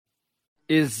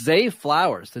Is Zay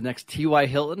Flowers the next T.Y.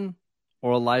 Hilton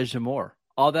or Elijah Moore?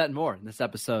 All that and more in this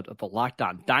episode of the Locked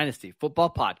On Dynasty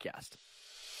Football Podcast.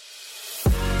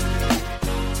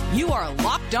 You are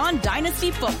Locked On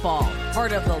Dynasty Football,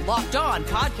 part of the Locked On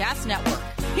Podcast Network.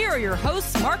 Here are your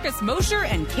hosts, Marcus Mosher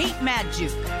and Kate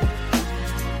Madjuk.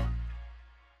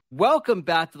 Welcome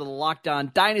back to the Locked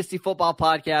On Dynasty Football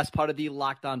Podcast, part of the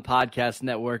Locked On Podcast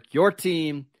Network, your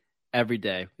team every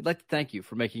day. We'd like to thank you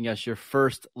for making us your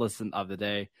first listen of the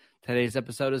day. Today's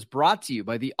episode is brought to you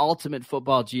by the Ultimate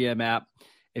Football GM app.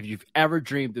 If you've ever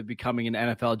dreamed of becoming an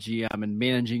NFL GM and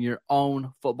managing your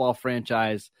own football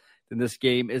franchise, then this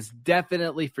game is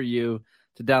definitely for you.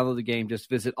 To download the game, just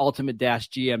visit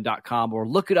ultimate-gm.com or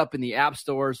look it up in the app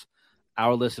stores.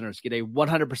 Our listeners get a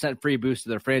 100% free boost to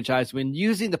their franchise when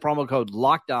using the promo code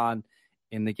LOCKEDON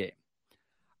in the game.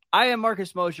 I am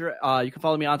Marcus Mosher. You can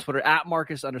follow me on Twitter at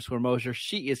Marcus_Mosher.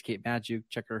 She is Kate Madjuk.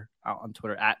 Check her out on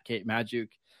Twitter at Kate Madjuk.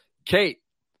 Kate,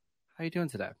 how are you doing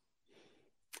today?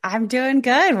 I'm doing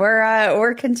good.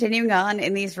 We're continuing on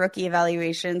in these rookie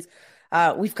evaluations.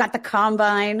 We've got the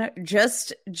combine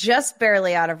just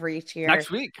barely out of reach here. Next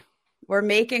week. We're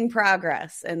making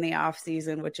progress in the off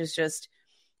season, which is just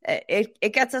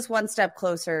it gets us one step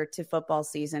closer to football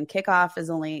season. Kickoff is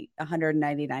only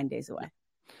 199 days away.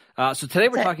 So today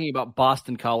we're talking about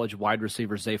Boston College wide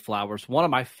receiver Zay Flowers, one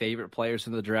of my favorite players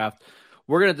in the draft.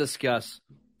 We're going to discuss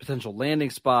potential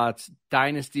landing spots,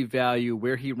 dynasty value,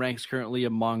 where he ranks currently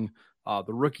among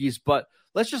the rookies. But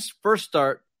let's just first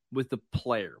start with the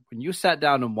player. When you sat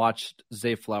down and watched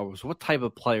Zay Flowers, what type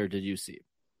of player did you see?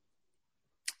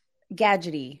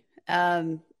 Gadgety.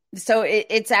 So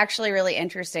it's actually really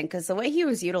interesting because the way he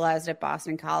was utilized at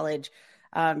Boston College,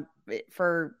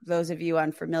 for those of you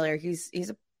unfamiliar,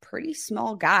 he's a pretty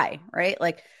small guy, right?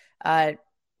 Like, right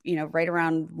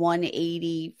around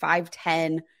 180,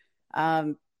 5'10".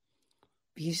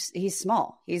 He's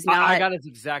small. He's not. I got his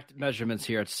exact measurements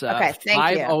here. It's okay,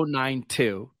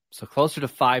 5092, so closer to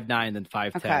 5'9" than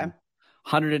 5'10". Okay.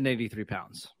 183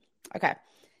 pounds. Okay,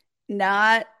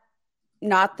 not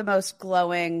the most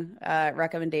glowing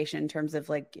recommendation in terms of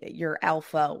like your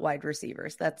alpha wide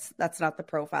receivers. That's not the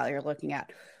profile you're looking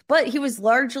at. But he was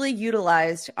largely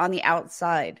utilized on the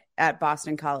outside at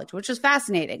Boston College, which is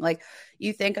fascinating. Like,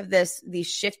 you think of these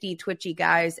shifty, twitchy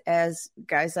guys as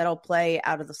guys that'll play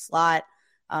out of the slot,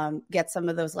 get some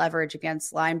of those leverage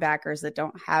against linebackers that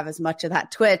don't have as much of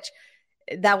that twitch.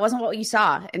 That wasn't what you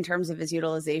saw in terms of his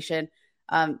utilization.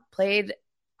 Played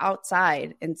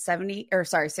outside in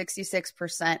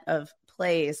 66% of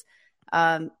plays.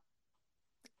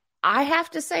 I have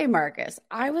to say, Marcus,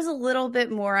 I was a little bit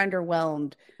more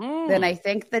underwhelmed than I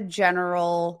think the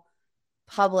general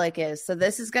public is. So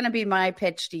this is going to be my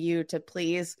pitch to you to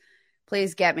please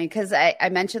get me. Cause I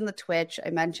mentioned the twitch. I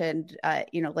mentioned,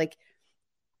 like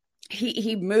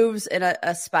he moves in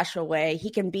a special way.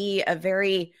 He can be a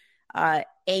very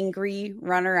angry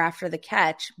runner after the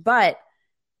catch, but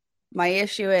my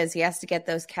issue is he has to get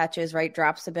those catches right.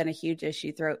 Drops have been a huge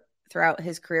issue throughout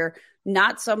his career.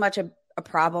 Not so much a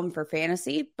problem for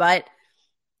fantasy, but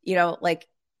like,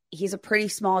 he's a pretty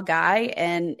small guy.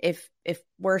 And if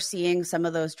we're seeing some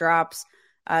of those drops,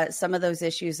 some of those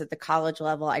issues at the college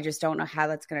level, I just don't know how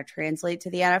that's going to translate to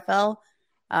the NFL.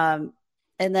 And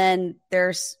then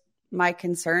there's my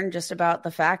concern just about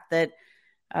the fact that,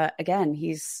 again,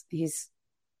 he's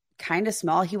kind of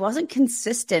small. He wasn't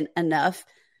consistent enough.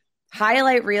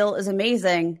 Highlight reel is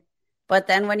amazing, but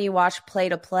then when you watch play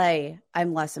to play,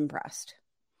 I'm less impressed.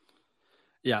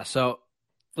 Yeah, so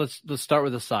let's start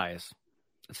with the size.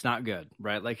 It's not good,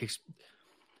 right? Like,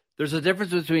 there's a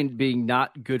difference between being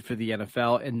not good for the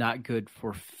NFL and not good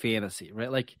for fantasy,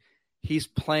 right? Like, he's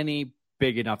plenty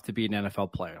big enough to be an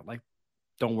NFL player. Like,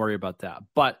 don't worry about that.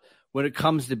 But when it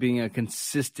comes to being a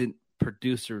consistent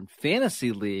producer in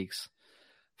fantasy leagues,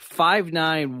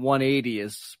 5'9", 180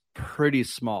 is pretty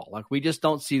small. Like, we just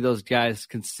don't see those guys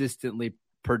consistently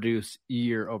produce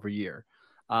year over year.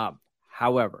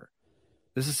 However,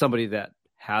 this is somebody that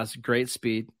has great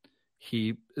speed.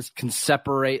 He can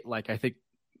separate. Like, I think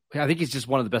he's just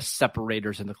one of the best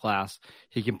separators in the class.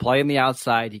 He can play in the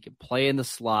outside. He can play in the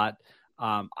slot.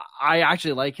 I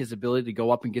actually like his ability to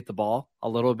go up and get the ball a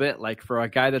little bit. Like, for a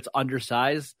guy that's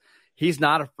undersized, he's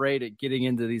not afraid of getting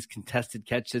into these contested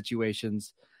catch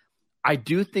situations. I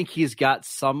do think he's got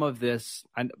some of this.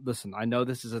 I know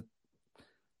this is a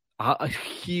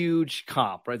huge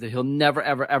comp, right, that he'll never,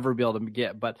 ever, ever be able to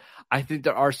get. But I think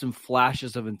there are some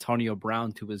flashes of Antonio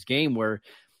Brown to his game where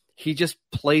he just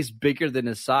plays bigger than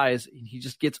his size. He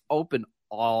just gets open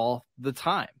all the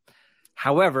time.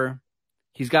 However,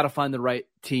 he's got to find the right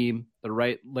team the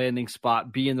right landing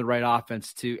spot, be in the right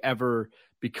offense to ever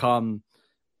become,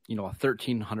 a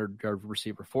 1,300-yard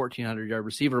receiver, 1,400-yard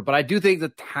receiver. But I do think the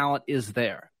talent is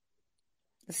there.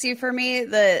 See, for me,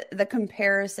 the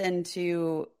comparison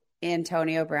to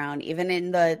Antonio Brown, even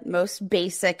in the most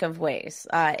basic of ways,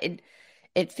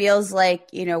 it feels like,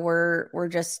 we're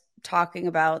just talking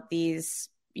about these,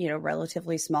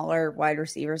 relatively smaller wide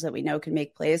receivers that we know can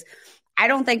make plays. I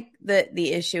don't think that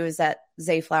the issue is that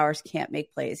Zay Flowers can't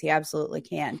make plays. He absolutely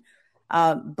can.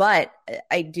 But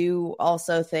I do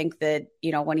also think that,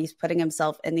 when he's putting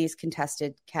himself in these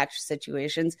contested catch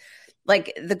situations,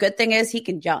 like the good thing is he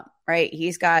can jump, right?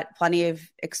 He's got plenty of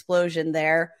explosion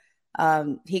there.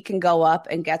 He can go up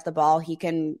and get the ball. He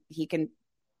can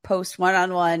post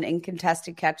one-on-one in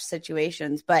contested catch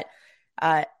situations. But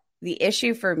the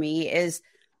issue for me is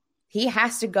he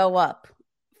has to go up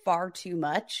far too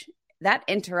much. That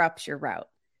interrupts your route.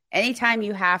 Anytime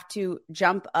you have to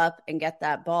jump up and get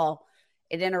that ball,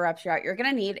 it interrupts your route. You're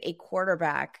going to need a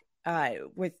quarterback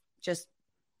with just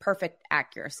perfect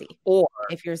accuracy. Or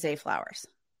if you're Zay Flowers.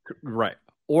 Right.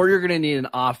 Or you're going to need an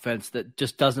offense that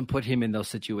just doesn't put him in those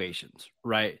situations,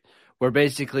 right? Where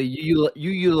basically you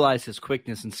utilize his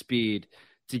quickness and speed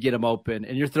to get him open,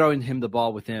 and you're throwing him the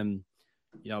ball within,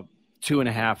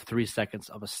 2.5, 3 seconds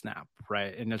of a snap,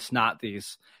 right? And it's not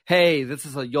these, hey, this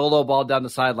is a YOLO ball down the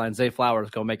sideline, Zay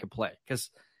Flowers, go make a play. Because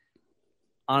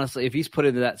honestly, if he's put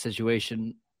into that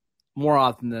situation, more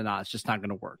often than not, it's just not going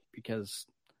to work because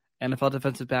NFL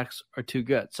defensive backs are too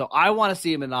good. So I want to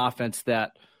see him in an offense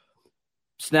that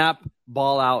snap,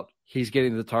 ball out, he's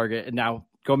getting the target, and now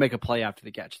go make a play after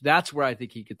the catch. That's where I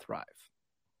think he could thrive.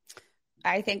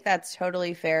 I think that's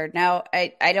totally fair. Now,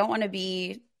 I don't want to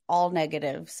be all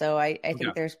negative, so I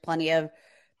think there's plenty of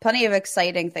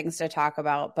exciting things to talk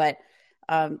about, but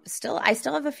I still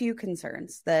have a few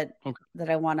concerns that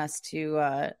I want us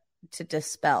to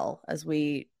dispel as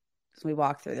we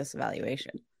walk through this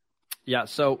evaluation. Yeah.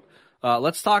 So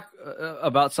let's talk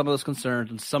about some of those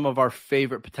concerns and some of our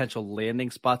favorite potential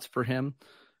landing spots for him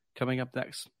coming up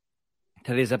next.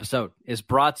 Today's episode is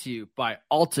brought to you by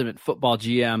Ultimate Football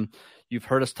GM. You've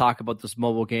heard us talk about this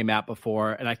mobile game app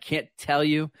before, and I can't tell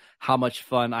you how much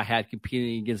fun I had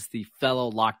competing against the fellow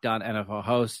Locked On NFL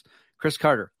host, Chris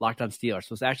Carter, Locked On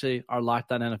Steelers, was actually our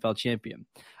Locked On NFL champion.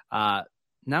 Now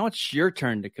it's your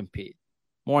turn to compete.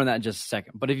 More on that in just a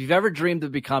second. But if you've ever dreamed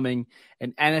of becoming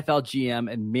an NFL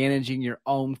GM and managing your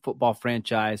own football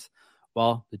franchise,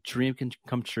 well, the dream can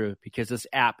come true because this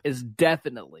app is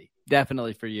definitely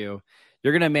for you.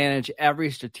 You're going to manage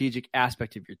every strategic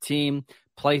aspect of your team,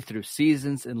 play through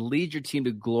seasons, and lead your team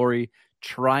to glory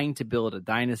trying to build a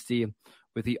dynasty.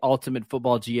 With the Ultimate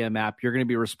Football GM app, you're going to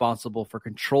be responsible for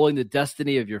controlling the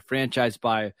destiny of your franchise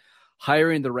by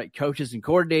hiring the right coaches and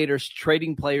coordinators,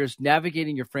 trading players,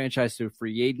 navigating your franchise through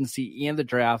free agency and the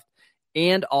draft,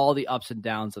 and all the ups and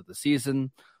downs of the season.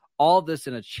 All this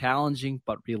in a challenging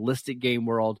but realistic game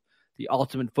world. The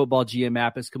Ultimate Football GM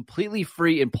app is completely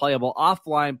free and playable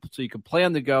offline, so you can play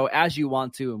on the go as you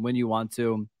want to and when you want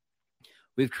to.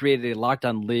 We've created a Locked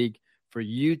On League for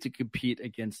you to compete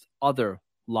against other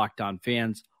Locked On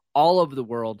fans all over the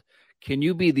world. Can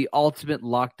you be the ultimate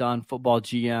Locked On Football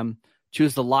GM?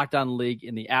 Choose the Locked On League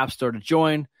in the App Store to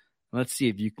join. Let's see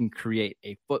if you can create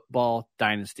a football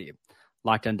dynasty.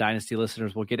 Locked On Dynasty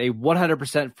listeners will get a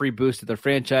 100% free boost to their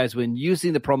franchise when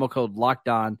using the promo code Locked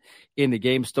On in the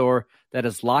game store. That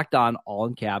is Locked On, all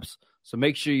in caps. So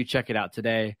make sure you check it out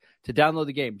today. To download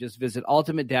the game, just visit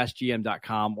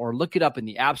ultimate-gm.com or look it up in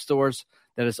the app stores.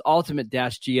 That is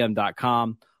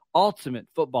ultimate-gm.com. Ultimate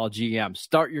Football GM.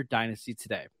 Start your dynasty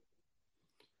today.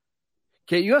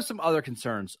 Okay, you have some other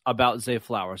concerns about Zay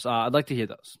Flowers. I'd like to hear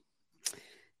those.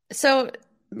 So,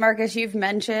 Marcus, you've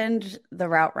mentioned the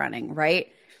route running, right?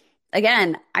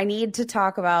 Again, I need to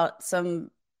talk about some,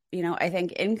 I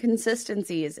think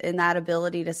inconsistencies in that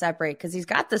ability to separate because he's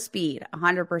got the speed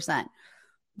 100%.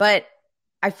 But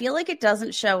I feel like it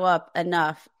doesn't show up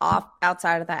enough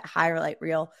outside of that highlight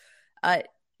reel. I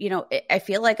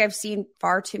feel like I've seen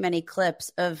far too many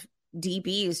clips of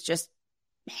DBs just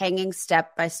hanging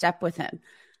step by step with him,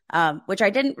 which I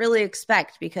didn't really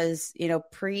expect because,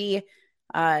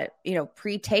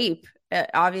 pre-tape,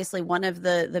 obviously one of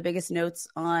the biggest notes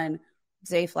on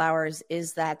Zay Flowers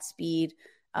is that speed.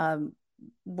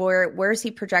 Where's he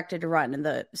projected to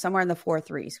run? Somewhere in the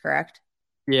 4.3s, correct?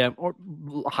 Yeah, or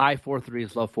high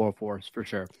 4.3s, low 4.4s for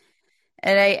sure.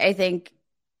 And I think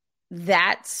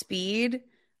that speed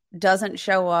doesn't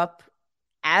show up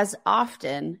as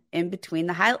often in between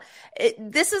the highlight.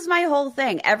 This is my whole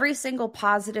thing. Every single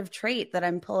positive trait that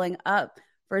I'm pulling up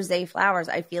for Zay Flowers,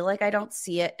 I feel like I don't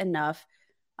see it enough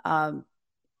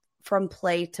from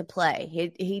play to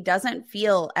play. He doesn't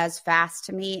feel as fast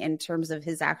to me in terms of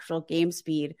his actual game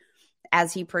speed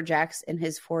as he projects in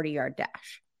his 40-yard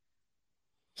dash.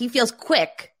 He feels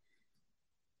quick,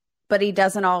 but he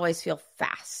doesn't always feel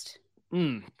fast.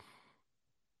 Okay.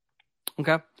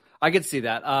 I could see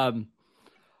that.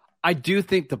 I do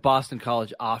think the Boston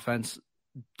College offense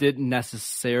didn't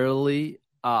necessarily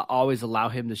always allow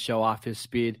him to show off his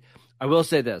speed. I will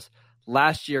say this.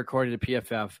 Last year, according to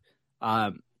PFF,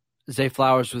 Zay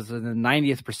Flowers was in the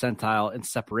 90th percentile in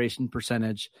separation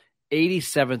percentage,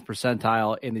 87th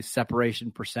percentile in the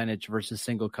separation percentage versus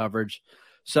single coverage.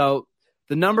 So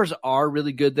the numbers are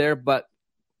really good there. But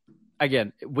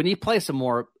again, when he plays some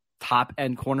more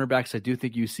top-end cornerbacks, I do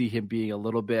think you see him being a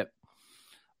little bit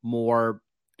more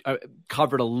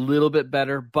covered a little bit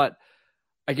better. But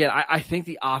again, I think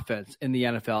the offense in the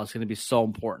NFL is going to be so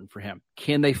important for him.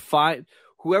 Can they find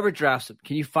whoever drafts him?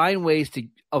 Can you find ways to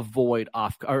avoid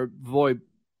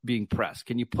being pressed?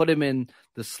 Can you put him in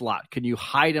the slot? Can you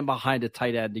hide him behind a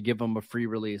tight end to give him a free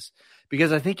release?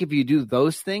 Because I think if you do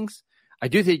those things, I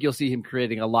do think you'll see him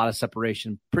creating a lot of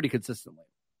separation pretty consistently.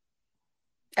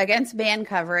 Against man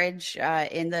coverage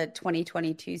in the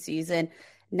 2022 season,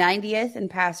 90th in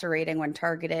passer rating when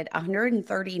targeted,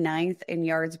 139th in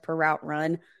yards per route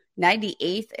run,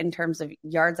 98th in terms of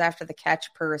yards after the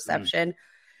catch per reception,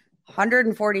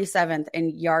 147th in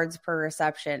yards per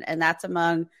reception. And that's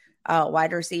among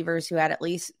wide receivers who had at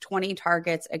least 20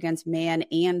 targets against man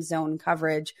and zone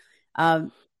coverage.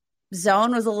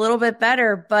 Zone was a little bit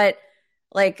better, but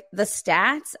like the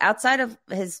stats outside of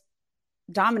his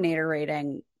dominator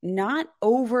rating, not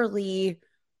overly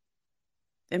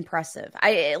impressive.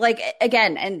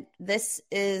 And this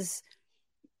is,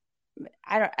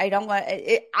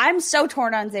 I'm so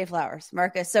torn on Zay Flowers,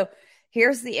 Marcus. So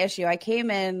here's the issue. I came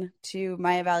in to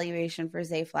my evaluation for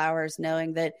Zay Flowers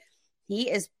knowing that he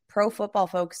is Pro Football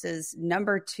Focus's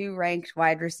number 2 ranked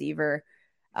wide receiver.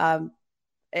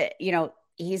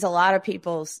 He's a lot of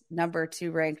people's number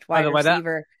 2 ranked wide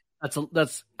receiver.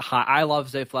 That's high. I love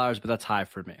Zay Flowers, but that's high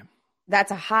for me.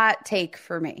 That's a hot take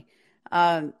for me.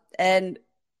 Coming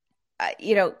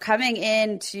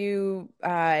into,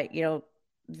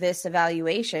 this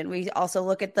evaluation, we also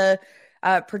look at the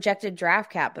projected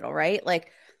draft capital, right?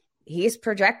 Like he's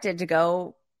projected to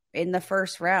go in the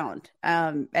first round.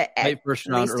 Late first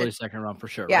round, early second round for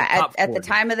sure. Yeah. Right? At the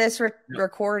time of this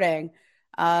recording,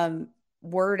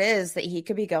 word is that he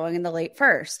could be going in the late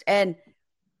first. And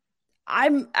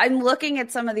I'm looking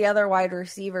at some of the other wide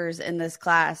receivers in this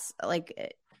class,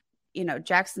 like,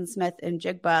 Jackson Smith and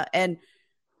Jigba. And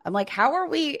I'm like, how are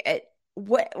we,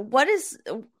 what is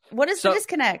the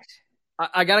disconnect?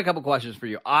 I got a couple questions for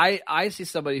you. I see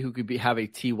somebody who could have a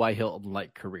T.Y.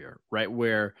 Hilton-like career, right?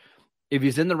 Where if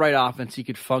he's in the right offense, he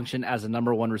could function as a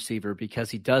number 1 receiver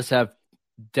because he does have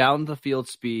down the field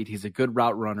speed. He's a good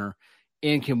route runner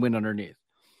and can win underneath.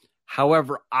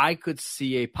 However, I could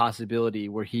see a possibility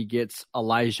where he gets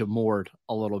Elijah Moore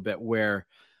a little bit, where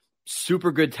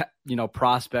super good,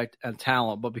 prospect and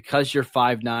talent, but because you're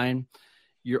 5'9",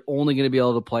 you're only going to be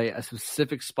able to play a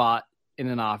specific spot in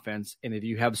an offense. And if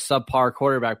you have subpar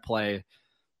quarterback play,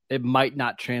 it might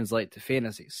not translate to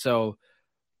fantasy. So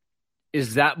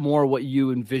is that more what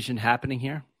you envision happening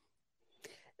here?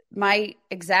 My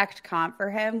exact comp for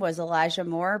him was Elijah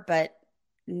Moore, but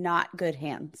not good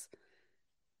hands.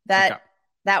 That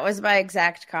was my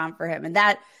exact comp for him. And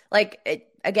that,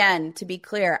 again, to be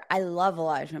clear, I love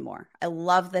Elijah Moore. I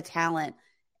love the talent.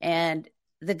 And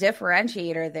the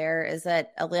differentiator there is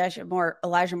that Elijah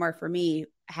Moore for me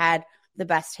had the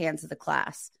best hands of the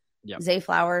class. Yep. Zay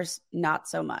Flowers, not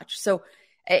so much. So,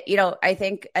 I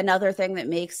think another thing that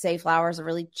makes Zay Flowers a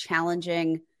really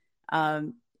challenging,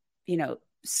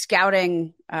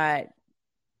 scouting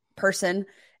person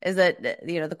is that,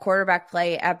 the quarterback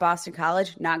play at Boston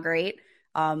College, not great.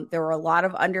 There were a lot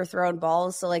of underthrown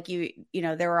balls. So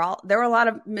there were a lot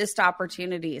of missed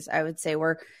opportunities, I would say,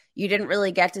 where you didn't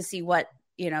really get to see what,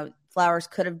 Flowers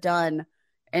could have done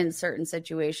in certain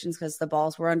situations because the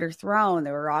balls were underthrown.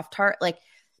 They were off target.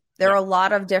 There are a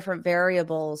lot of different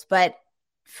variables, but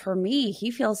for me,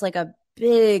 he feels like a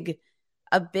big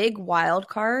wild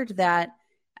card that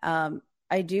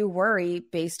I do worry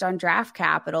based on draft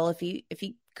capital. If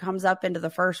he comes up into the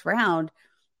first round,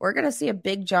 we're going to see a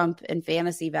big jump in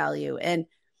fantasy value. And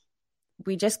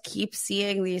we just keep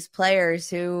seeing these players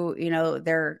who,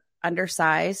 they're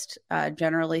undersized,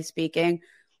 generally speaking.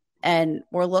 And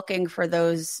we're looking for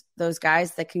those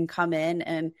guys that can come in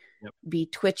and be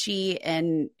twitchy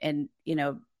and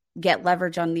get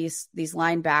leverage on these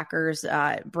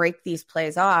linebackers, break these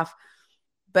plays off.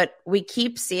 But we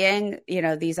keep seeing,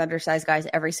 these undersized guys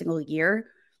every single year.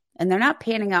 and they're not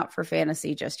panning out for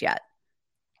fantasy just yet.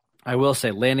 I will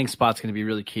say landing spot's going to be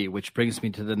really key, which brings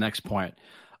me to the next point.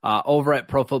 Over at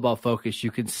Pro Football Focus,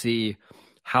 you can see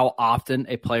how often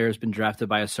a player has been drafted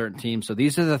by a certain team. So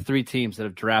these are the 3 teams that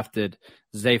have drafted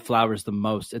Zay Flowers the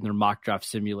most in their mock draft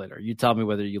simulator. You tell me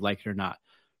whether you like it or not.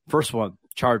 First one,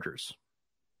 Chargers.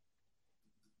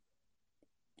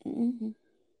 Mm-hmm.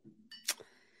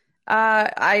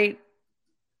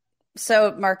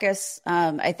 So Marcus,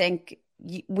 I think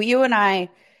you and I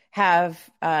have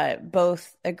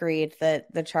both agreed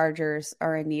that the Chargers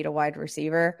are in need of wide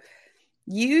receiver.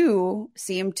 You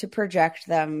seem to project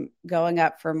them going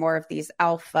up for more of these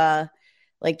alpha,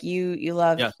 like you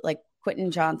love like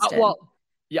Quentin Johnston.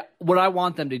 What I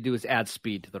want them to do is add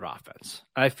speed to their offense.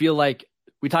 I feel like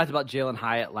we talked about Jalen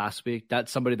Hyatt last week.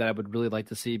 That's somebody that I would really like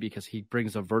to see because he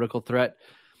brings a vertical threat.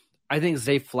 I think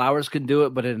Zay Flowers can do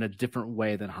it, but in a different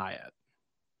way than Hyatt.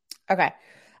 Okay.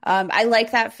 I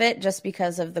like that fit just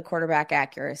because of the quarterback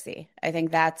accuracy. I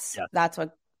think that's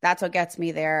what gets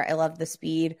me there. I love the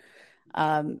speed.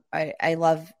 I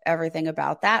love everything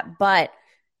about that. But,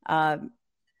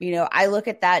 I look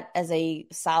at that as a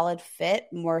solid fit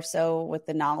more so with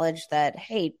the knowledge that,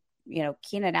 hey,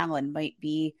 Keenan Allen might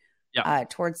be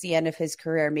towards the end of his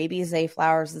career. Maybe Zay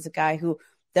Flowers is a guy who,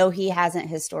 though he hasn't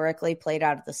historically played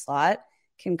out of the slot,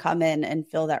 can come in and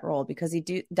fill that role because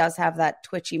he does have that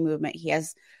twitchy movement. He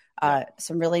has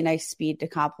some really nice speed to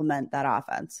complement that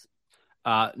offense.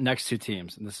 Next 2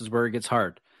 teams, and this is where it gets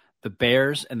hard. The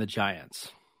Bears and the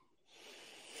Giants.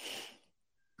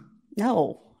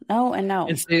 No, and no.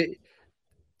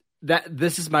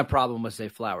 This is my problem with Zay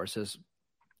Flowers is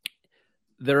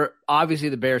they're obviously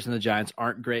the Bears and the Giants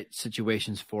aren't great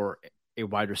situations for a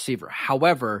wide receiver.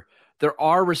 However, there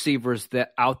are receivers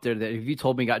that out there that if you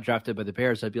told me got drafted by the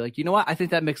Bears, I'd be like, you know what? I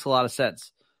think that makes a lot of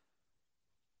sense.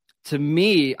 To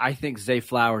me, I think Zay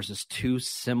Flowers is too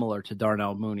similar to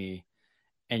Darnell Mooney,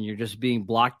 and you're just being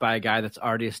blocked by a guy that's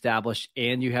already established,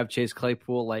 and you have Chase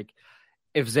Claypool. Like,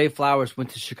 if Zay Flowers went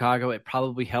to Chicago, it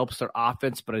probably helps their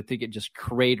offense, but I think it just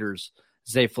craters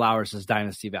Zay Flowers'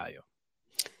 dynasty value.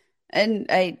 And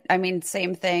I mean,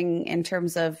 same thing in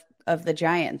terms of the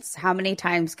Giants. How many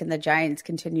times can the Giants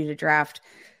continue to draft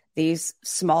these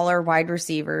smaller wide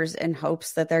receivers in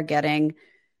hopes that they're getting,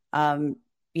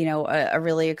 a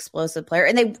really explosive player?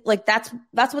 And they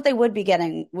that's what they would be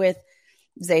getting with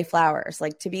Zay Flowers,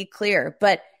 to be clear.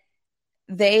 But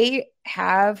they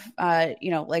have, I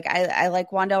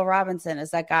like Wan'Dale Robinson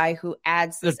as that guy who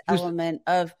adds this element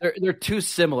of. They're too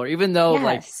similar, even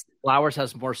though Flowers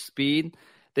has more speed.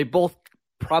 They both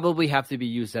probably have to be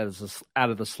used out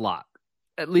of the slot.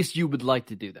 At least you would like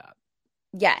to do that.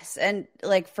 Yes. And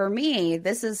for me,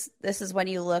 this is when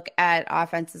you look at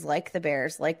offenses like the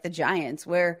Bears, like the Giants,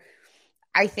 where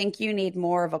I think you need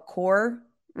more of a core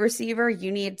receiver.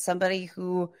 You need somebody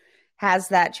who has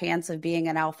that chance of being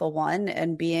an alpha one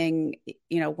and being,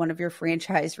 one of your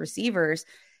franchise receivers,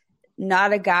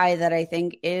 not a guy that I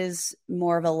think is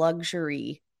more of a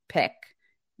luxury pick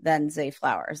than Zay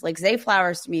Flowers. Zay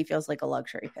Flowers to me feels like a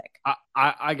luxury pick.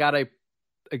 I got a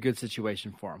good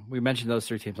situation for him. We mentioned those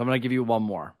 3 teams. I'm going to give you one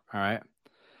more. All right.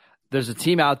 There's a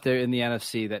team out there in the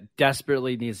NFC that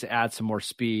desperately needs to add some more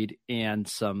speed and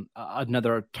some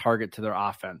another target to their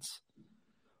offense.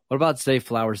 What about Zay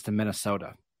Flowers to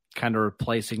Minnesota, kind of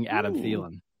replacing Adam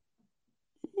Thielen?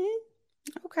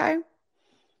 Okay.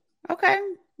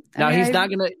 Now he's not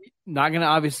gonna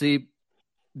obviously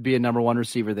be a number 1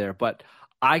 receiver there, but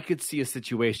I could see a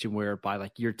situation where by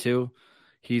year 2,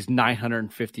 he's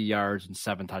 950 yards and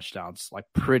 7 touchdowns,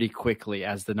 pretty quickly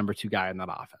as the number 2 guy in that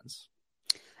offense.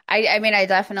 I mean, I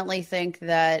definitely think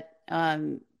that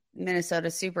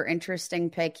Minnesota's super interesting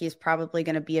pick. He's probably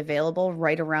going to be available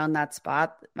right around that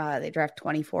spot. They draft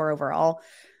 24 overall.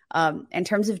 In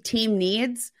terms of team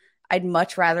needs, I'd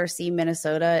much rather see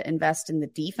Minnesota invest in the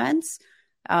defense.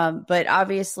 But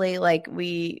obviously,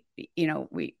 we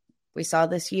saw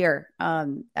this year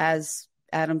as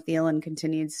Adam Thielen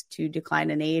continues to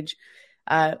decline in age,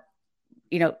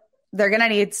 they're going to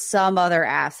need some other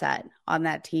asset on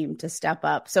that team to step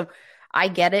up. So I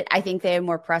get it. I think they have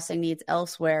more pressing needs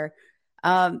elsewhere.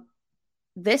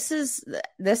 This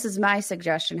is my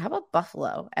suggestion. How about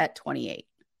Buffalo at 28?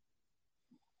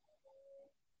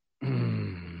 It's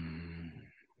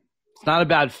not a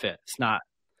bad fit. It's not.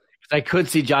 I could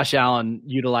see Josh Allen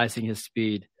utilizing his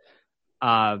speed.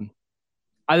 I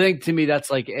think to me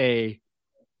that's a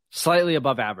slightly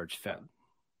above average fit.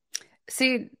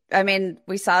 See, I mean,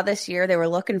 we saw this year they were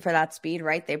looking for that speed,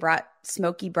 right? They brought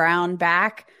Smokey Brown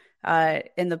back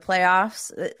in the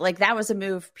playoffs. That was a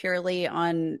move purely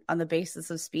on the basis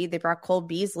of speed. They brought Cole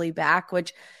Beasley back,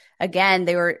 which again,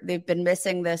 they've been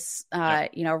missing this,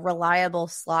 reliable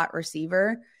slot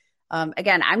receiver.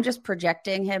 Again, I'm just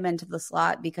projecting him into the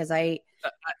slot because I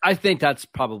think that's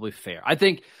probably fair. I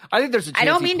think there's a chance I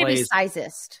don't mean to be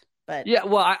sizist, but yeah,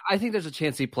 well, I think there's a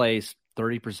chance he plays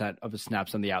 30% of his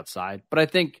snaps on the outside, but I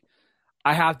think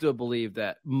I have to believe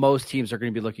that most teams are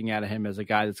going to be looking at him as a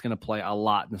guy that's going to play a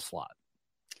lot in the slot.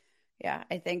 Yeah,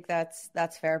 I think that's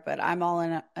fair, but I'm all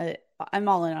in. I'm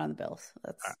all in on the Bills.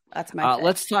 That's my.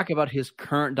 Let's talk about his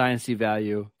current dynasty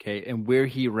value, okay, and where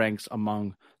he ranks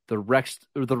among the rest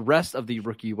of the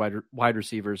rookie wide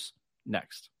receivers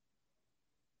next.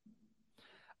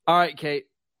 All right, Kate,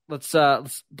 let's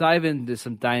dive into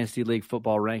some Dynasty League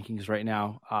football rankings right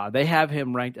now. They have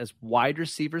him ranked as wide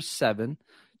receiver 7,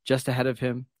 just ahead of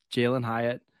him, Jalen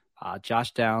Hyatt,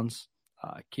 Josh Downs,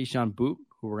 Keyshawn Boot,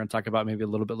 who we're going to talk about maybe a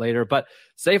little bit later. But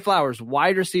Zay Flowers,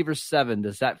 wide receiver 7,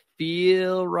 does that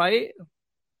feel right?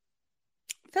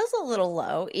 Feels a little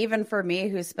low, even for me,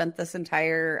 who spent this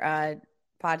entire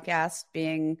podcast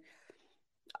being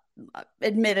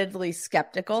admittedly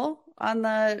skeptical on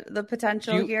the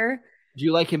potential here. Do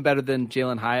you like him better than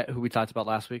Jalen Hyatt, who we talked about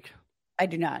last week? I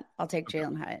do not. I'll take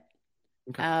Jalen Hyatt.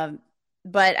 Okay.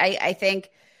 But I think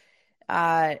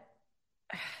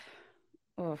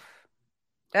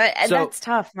that's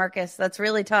tough, Marcus. That's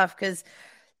really tough because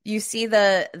you see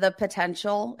the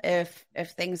potential if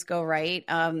things go right.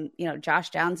 Josh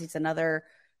Downs, he's another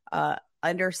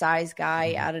undersized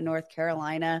guy out of North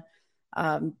Carolina.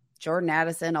 Jordan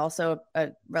Addison, also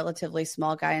a relatively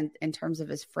small guy in terms of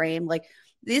his frame. Like,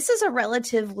 this is a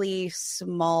relatively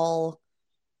small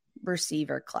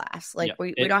receiver class. Like,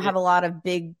 we don't have a lot of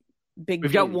big.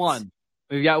 We've got one,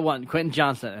 Quentin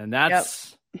Johnson, and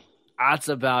that's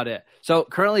about it. So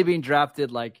currently being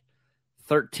drafted like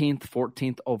 13th,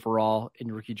 14th overall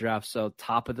in rookie draft. So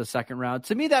top of the second round.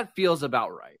 To me, that feels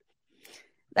about right.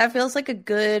 That feels like a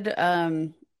good,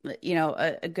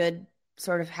 a good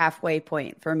sort of halfway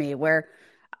point for me where,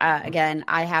 again,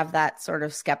 I have that sort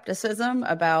of skepticism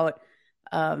about,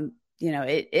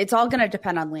 it's all going to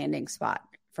depend on landing spot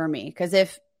for me. Because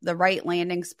if the right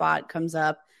landing spot comes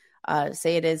up,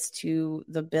 say it is to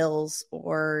the Bills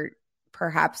or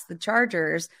perhaps the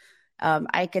Chargers,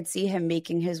 I could see him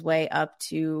making his way up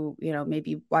to,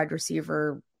 maybe wide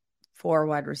receiver 4,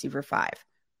 wide receiver 5.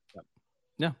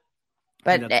 Yeah.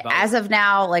 But as of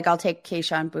now, like, I'll take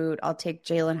Keyshawn Boot. I'll take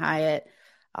Jalen Hyatt.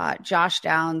 Josh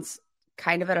Downs,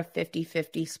 kind of at a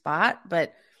 50-50 spot,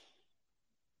 but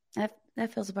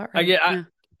that feels about right.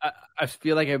 I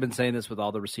feel like I've been saying this with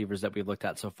all the receivers that we've looked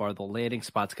at so far. The landing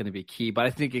spot's going to be key, but I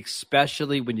think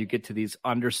especially when you get to these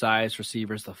undersized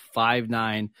receivers, the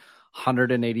 5'9",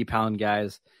 180-pound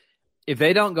guys, if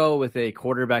they don't go with a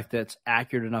quarterback that's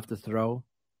accurate enough to throw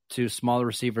to smaller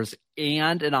receivers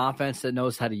and an offense that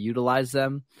knows how to utilize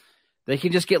them, they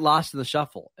can just get lost in the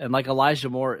shuffle. And like Elijah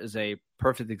Moore is a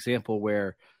perfect example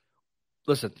where,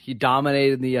 listen, he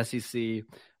dominated in the SEC.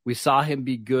 We saw him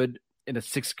be good in a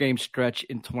 6-game stretch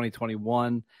in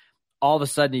 2021. All of a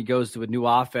sudden he goes to a new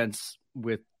offense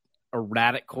with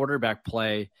erratic quarterback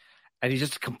play, and he's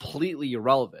just completely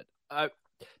irrelevant.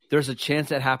 There's a chance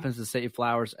that happens to Zay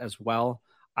Flowers as well.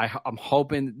 I'm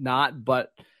hoping not,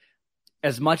 but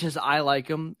as much as I like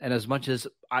him and as much as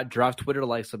Draft Twitter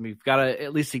likes him, you've got to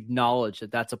at least acknowledge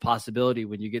that that's a possibility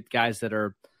when you get guys that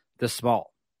are this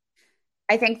small.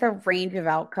 I think the range of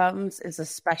outcomes is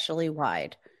especially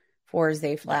wide for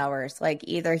Zay Flowers. Like,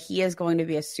 either he is going to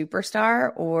be a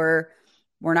superstar or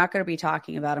we're not going to be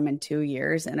talking about him in 2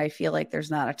 years. And I feel like there's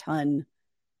not a ton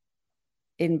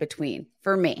in between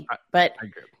for me. But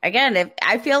again, if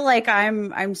I feel like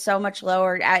I'm so much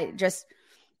lower, I just,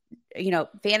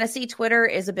 fantasy Twitter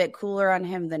is a bit cooler on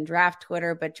him than draft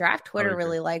Twitter, but draft Twitter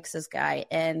really likes this guy.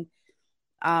 And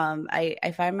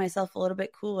I find myself a little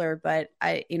bit cooler, but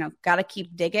I, got to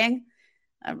keep digging.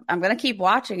 I'm going to keep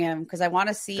watching him because I want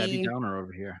to see. Debbie Downer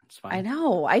over here. It's fine. I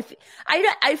know.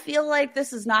 I feel like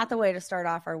this is not the way to start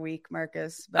off our week,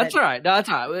 Marcus. But that's all right. No, that's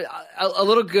all right. A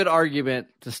little good argument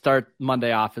to start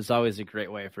Monday off is always a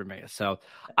great way for me. So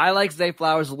I like Zay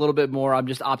Flowers a little bit more. I'm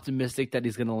just optimistic that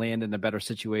he's going to land in a better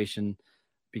situation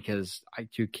because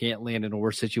you can't land in a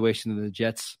worse situation than the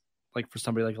Jets, like for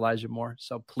somebody like Elijah Moore.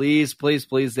 So please, please,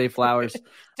 please, Zay Flowers.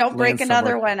 Don't break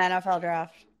another one, NFL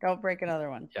draft. Don't break another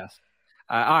one. Yes.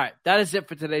 All right, that is it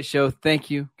for today's show. Thank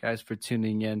you, guys, for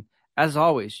tuning in. As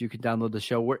always, you can download the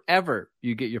show wherever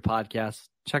you get your podcasts.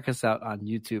 Check us out on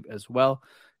YouTube as well.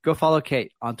 Go follow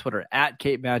Kate on Twitter at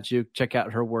Kate Magdziuk. Check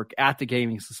out her work at the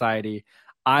Gaming Society.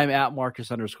 I'm at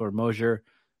Marcus_Mosher.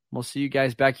 We'll see you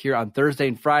guys back here on Thursday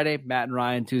and Friday. Matt and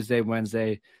Ryan, Tuesday,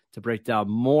 Wednesday, to break down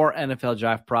more NFL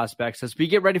draft prospects as we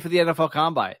get ready for the NFL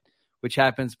Combine. which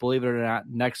happens, believe it or not,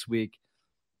 next week.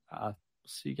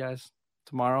 See you guys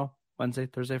tomorrow, Wednesday,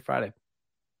 Thursday, Friday.